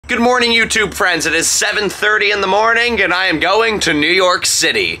Good morning, YouTube friends. It is 7:30 in the morning and I am going to New York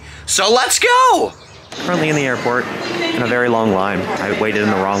City. So let's go! Currently in the airport in a very long line. I waited in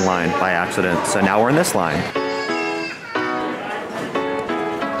the wrong line by accident, so now we're in this line.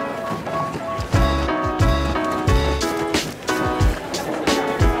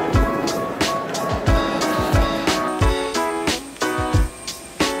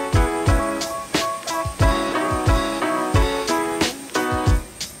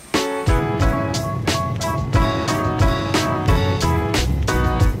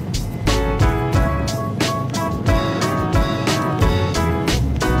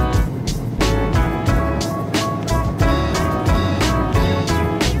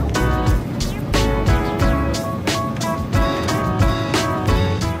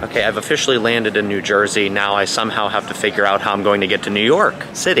 Okay, I've officially landed in New Jersey. Now I somehow have to figure out how I'm going to get to New York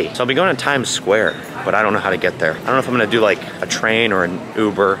City. So I'll be going to Times Square, but I don't know how to get there. I don't know if I'm gonna do like a train or an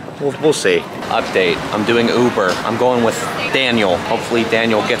Uber. We'll see. Update, I'm doing Uber. I'm going with Daniel. Hopefully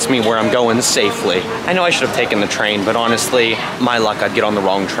Daniel gets me where I'm going safely. I know I should have taken the train, but honestly, my luck, I'd get on the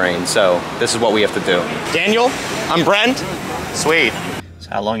wrong train. So this is what we have to do. Daniel, I'm Brent. Sweet.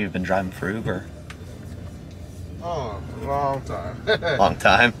 So how long you've been driving for Uber? Oh, long time. Long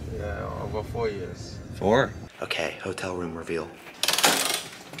time? Yeah, over 4 years. 4? Okay, hotel room reveal.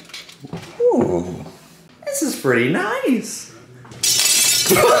 Ooh, this is pretty nice.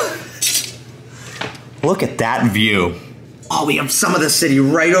 Look at that view. Oh, we have some of the city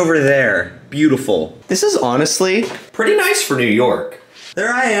right over there. Beautiful. This is honestly pretty nice for New York.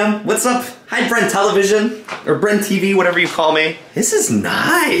 There I am. What's up? Hi, Brent Television, or Brent TV, whatever you call me. This is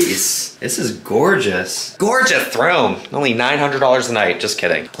nice. This is gorgeous. Gorgeous room. Only $900 a night. Just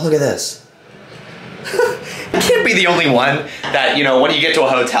kidding. Look at this. I can't be the only one that, you know, when you get to a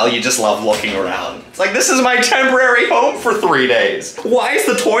hotel, you just love looking around. It's like, this is my temporary home for 3 days. Why is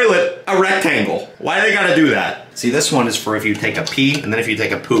the toilet a rectangle? Why do they gotta do that? See, this one is for if you take a pee, and then if you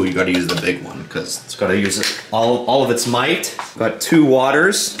take a poo, you gotta use the big one, because it's gotta use it all of its might. Got 2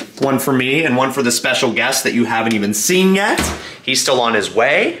 waters, one for me and one for the special guest that you haven't even seen yet. He's still on his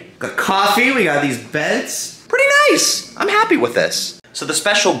way. Got coffee, we got these beds. Pretty nice. I'm happy with this. So the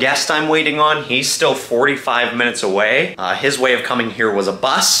special guest I'm waiting on, he's still 45 minutes away. His way of coming here was a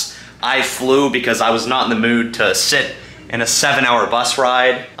bus. I flew because I was not in the mood to sit in a 7-hour bus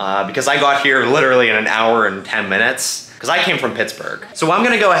ride because I got here literally in an hour and 10 minutes because I came from Pittsburgh. So I'm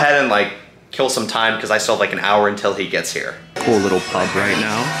gonna go ahead and like kill some time because I still have like an hour until he gets here. Cool little pub right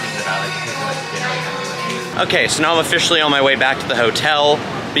now. Okay, so now I'm officially on my way back to the hotel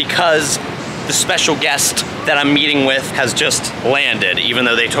because the special guest that I'm meeting with has just landed, even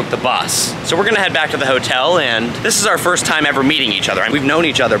though they took the bus. So we're gonna head back to the hotel, and this is our first time ever meeting each other. We've known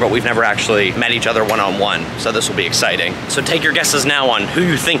each other, but we've never actually met each other one-on-one, so this will be exciting. So take your guesses now on who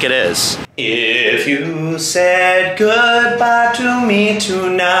you think it is. If you said goodbye to me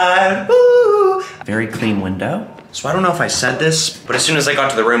tonight, ooh. Very clean window. So I don't know if I said this, but as soon as I got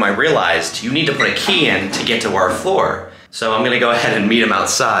to the room, I realized you need to put a key in to get to our floor. So I'm gonna go ahead and meet him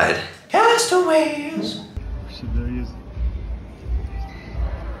outside. Castaways.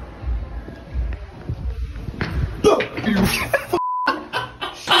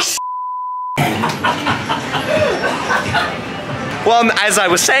 Well, as I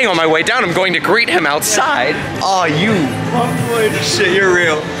was saying on my way down, I'm going to greet him outside. Oh, you. Holy shit, you're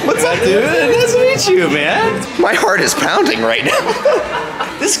real. What's up, dude? Nice to meet you, man. My heart is pounding right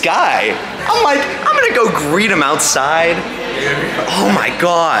now. This guy, I'm like, I'm gonna go greet him outside. Oh my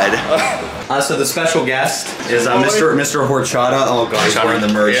God. So the special guest is Mr. Horchata. Oh God, he's wearing the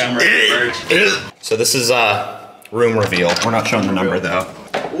merch. Yeah, I'm wearing the merch. So this is room reveal. We're not showing the number though.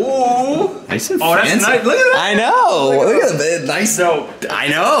 Ooh. Nice and fancy. That's nice. Look at that. I know. Look at that. Nice. No. I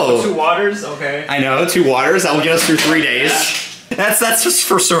know. 2 waters. Okay. I know. 2 waters. That will get us through 3 days. Yeah. That's just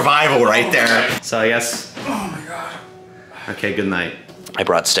for survival right there. So I guess. Oh my God. Okay. Good night. I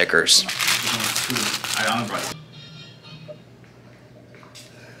brought stickers. I only brought.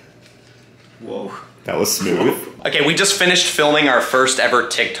 Whoa. That was smooth. Okay, we just finished filming our first ever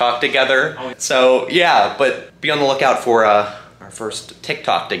TikTok together. So yeah, but be on the lookout for our first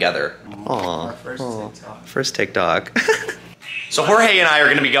TikTok together. Aww. First TikTok. So Jorge and I are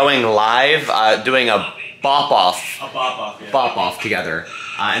gonna be going live, doing a bop-off. A bop-off, yeah. Bop-off together.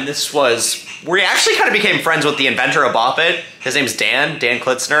 And this was, we actually kind of became friends with the inventor of Bop It. His name's Dan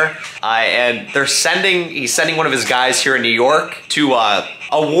Klitzner. And he's sending one of his guys here in New York to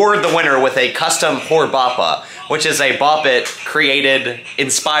award the winner with a custom Horbappa, which is a Bop It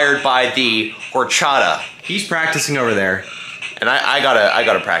inspired by the horchata. He's practicing over there. And I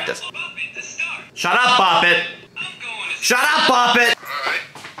gotta practice. Shut up, Bop It! Shut up, Bop It!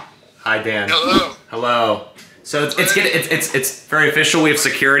 Hi, Dan. Hello. Hello. So it's very official. We have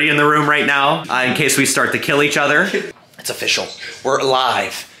security in the room right now in case we start to kill each other. It's official. We're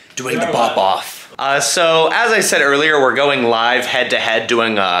live doing the bop off. So as I said earlier, we're going live head to head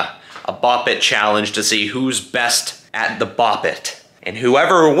doing a bop it challenge to see who's best at the bop it. And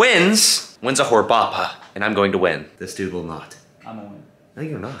whoever wins a horbapa. And I'm going to win. This dude will not. I'm gonna win. No,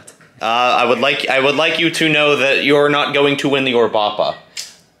 you're not. I would like you to know that you're not going to win the horbapa.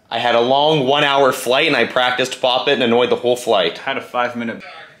 I had a long 1 hour flight and I practiced bop it and annoyed the whole flight. I had a 5-minute.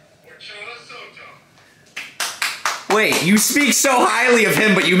 Wait, you speak so highly of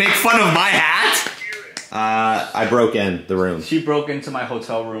him, but you make fun of my hat? I broke in the room. She broke into my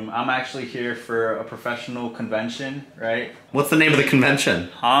hotel room. I'm actually here for a professional convention, right? What's the name of the convention?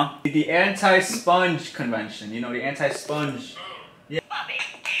 Huh? The anti-sponge convention. You know, the anti-sponge. Yeah.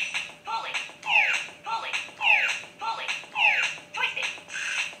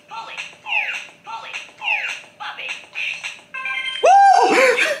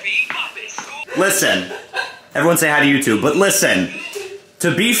 Listen, everyone say hi to YouTube, but listen,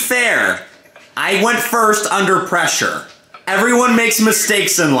 to be fair, I went first under pressure. Everyone makes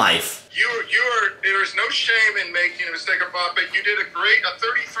mistakes in life. There's no shame in making a mistake about it. You did a great, a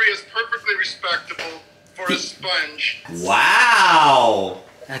 33 is perfectly respectable for a sponge. Wow.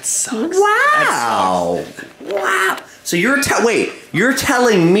 That sucks. Wow. That sucks. Wow. So you're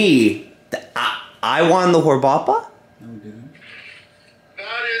telling me that I won the horbapa?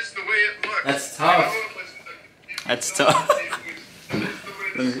 That is the way it looks. That's tough. That's tough.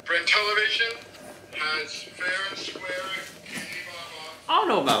 Brand Television has fair and square. I don't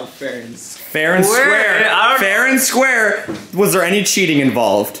know about fair and square. Fair and square. Fair and square. Was there any cheating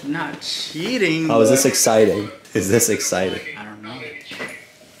involved? Not cheating. Oh, is this exciting? Is this exciting? I don't know.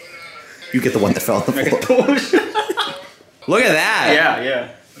 You get the one that fell on the floor. Look at that. Yeah,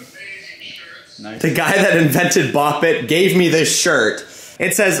 yeah. Nice. The guy that invented Bop It gave me this shirt.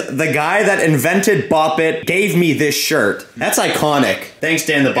 It says, the guy that invented Bop It gave me this shirt. That's iconic. Thanks,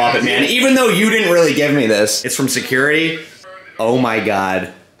 Dan the Bop It man. Even though you didn't really give me this. It's from security. Oh my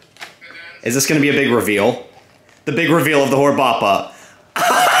god. Is this gonna be a big reveal? The big reveal of the horbapa.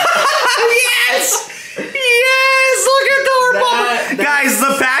 Yes! Yes! Look at the horbapa! Guys,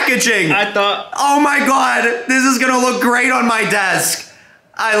 the packaging! I thought... Oh my god! This is gonna look great on my desk!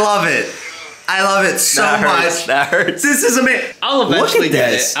 I love it. I love it so much. That hurts. This is amazing. I'll eventually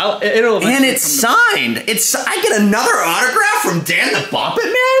get it. It'll eventually and it's signed. I get another autograph from Dan the Bop It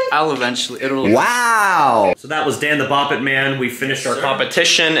Man? I'll eventually. Wow. So that was Dan the Bop It Man. We finished our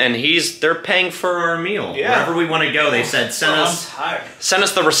competition and they're paying for our meal. Yeah. Wherever we want to go, they said send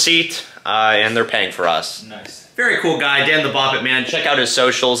us the receipt and they're paying for us. Nice. Very cool guy, Dan the Bop It Man. Check out his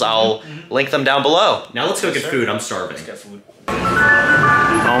socials. I'll link them down below. Now let's go get food. I'm starving. Let's get food.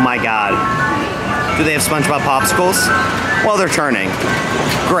 Oh my god. Do they have SpongeBob popsicles? Well, they're turning.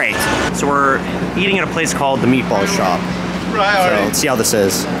 Great. So we're eating at a place called the Meatball Shop. Right, So let's see how this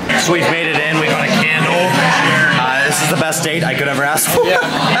is. So we've made it in. We got a candle. This is the best date I could ever ask for.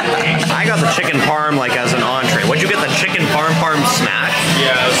 I got the chicken parm like as an entree. What'd you get? The chicken parm smash?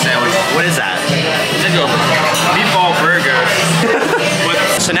 Yeah, a sandwich. What is that? It's a meatball burger.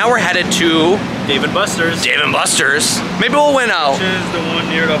 So now we're headed to Dave & Buster's. Dave & Buster's. Maybe we'll win Which is the one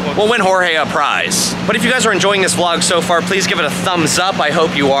near the hotel. We'll win Jorge a prize. But if you guys are enjoying this vlog so far, please give it a thumbs up. I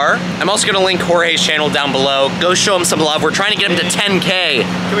hope you are. I'm also gonna link Jorge's channel down below. Go show him some love. We're trying to get him to 10K.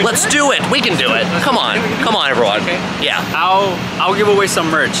 Let's do it. We can do it. Come on. Come on, everyone. Okay. Yeah. I'll give away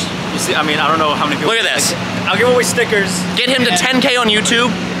some merch. You see, I mean, I don't know how many people. Look at this. I'll give away stickers. Get him to 10K on YouTube.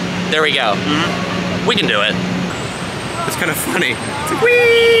 There we go. We can do it. It's kind of funny. It's like,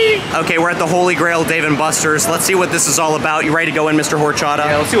 whee! Okay, we're at the Holy Grail Dave & Buster's. Let's see what this is all about. You ready to go in, Mr. Horchata?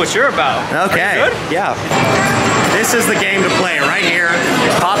 Yeah, let's see what you're about. Okay. Are you good? Yeah. This is the game to play right here.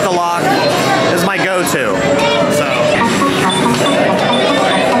 Pop the lock. This is my go-to. So.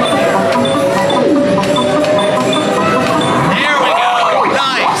 There we go.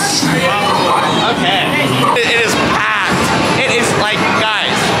 Nice. Okay. It is packed. It is like,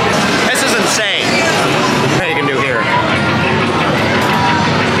 guys, this is insane. What you can do here?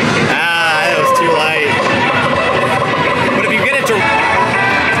 It was too light. But if you get it to...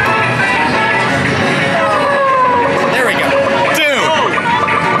 There we go. Dude!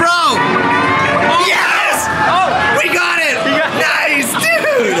 Bro! Yes!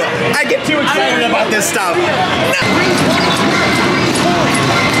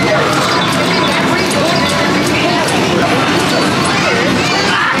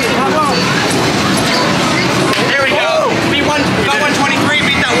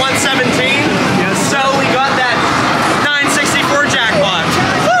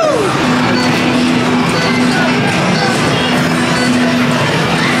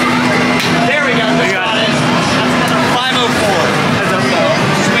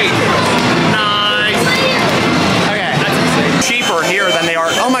 heavier than they are.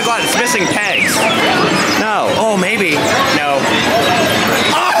 Oh my god, it's missing pegs. No. Oh, maybe. No.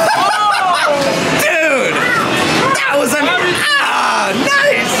 Oh! Dude! That was an... Ah,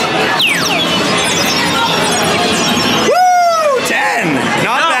 nice! Woo! 10.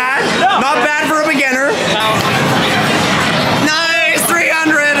 Not bad. Not bad for a beginner. Nice!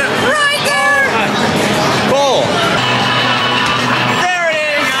 300! Right there! Cool. There it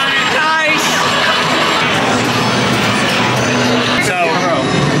is! Nice! So,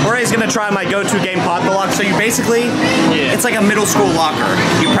 Jorge's gonna try my go-to game, Pot the Lock. So you basically, it's like a middle school locker.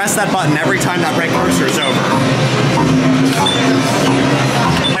 You press that button every time that red cursor is over.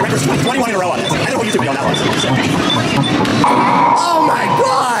 My record's 21 in a row on this. I don't know what YouTube video on that one. Oh my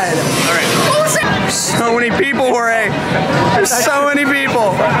god! Alright. What was that? So many people, Jorge. There's so many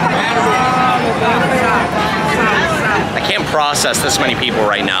people. I can't process this many people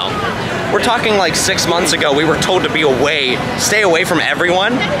right now. We're talking like 6 months ago, we were told to be away, stay away from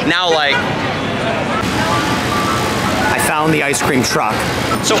everyone. Now like, I found the ice cream truck.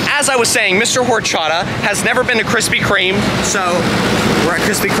 So as I was saying, Mr. Horchata has never been to Krispy Kreme, so we're at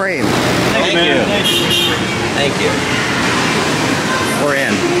Krispy Kreme. Thank you. Thank you. We're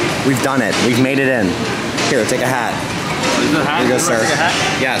in. We've done it. We've made it in. Here, take a hat. Here you go, sir.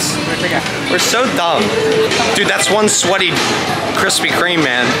 Yes. We're so dumb. Dude, that's one sweaty Krispy Kreme,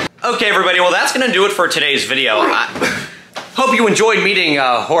 man. Okay, everybody, well, that's gonna do it for today's video. I hope you enjoyed meeting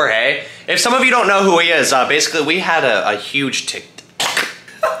Jorge. If some of you don't know who he is, basically we had a huge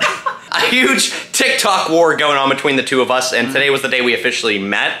TikTok war going on between the two of us, and today was the day we officially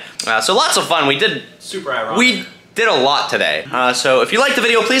met. So lots of fun. We did a lot today. So if you liked the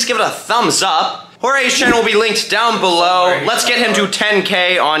video, please give it a thumbs up. Jorge's channel will be linked down below. Let's get him to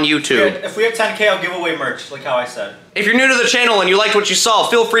 10K on YouTube. If we have 10K, I'll give away merch, like how I said. If you're new to the channel and you liked what you saw,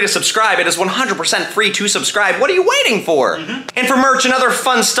 feel free to subscribe. It is 100% free to subscribe. What are you waiting for? And for merch and other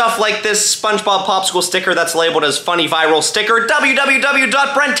fun stuff like this SpongeBob Popsicle sticker that's labeled as Funny Viral Sticker,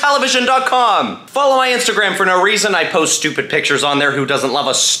 www.brenttelevision.com. Follow my Instagram for no reason. I post stupid pictures on there. Who doesn't love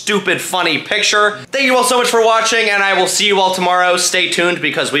a stupid, funny picture? Thank you all so much for watching, and I will see you all tomorrow. Stay tuned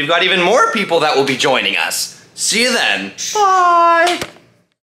because we've got even more people that will be joining us. See you then. Bye.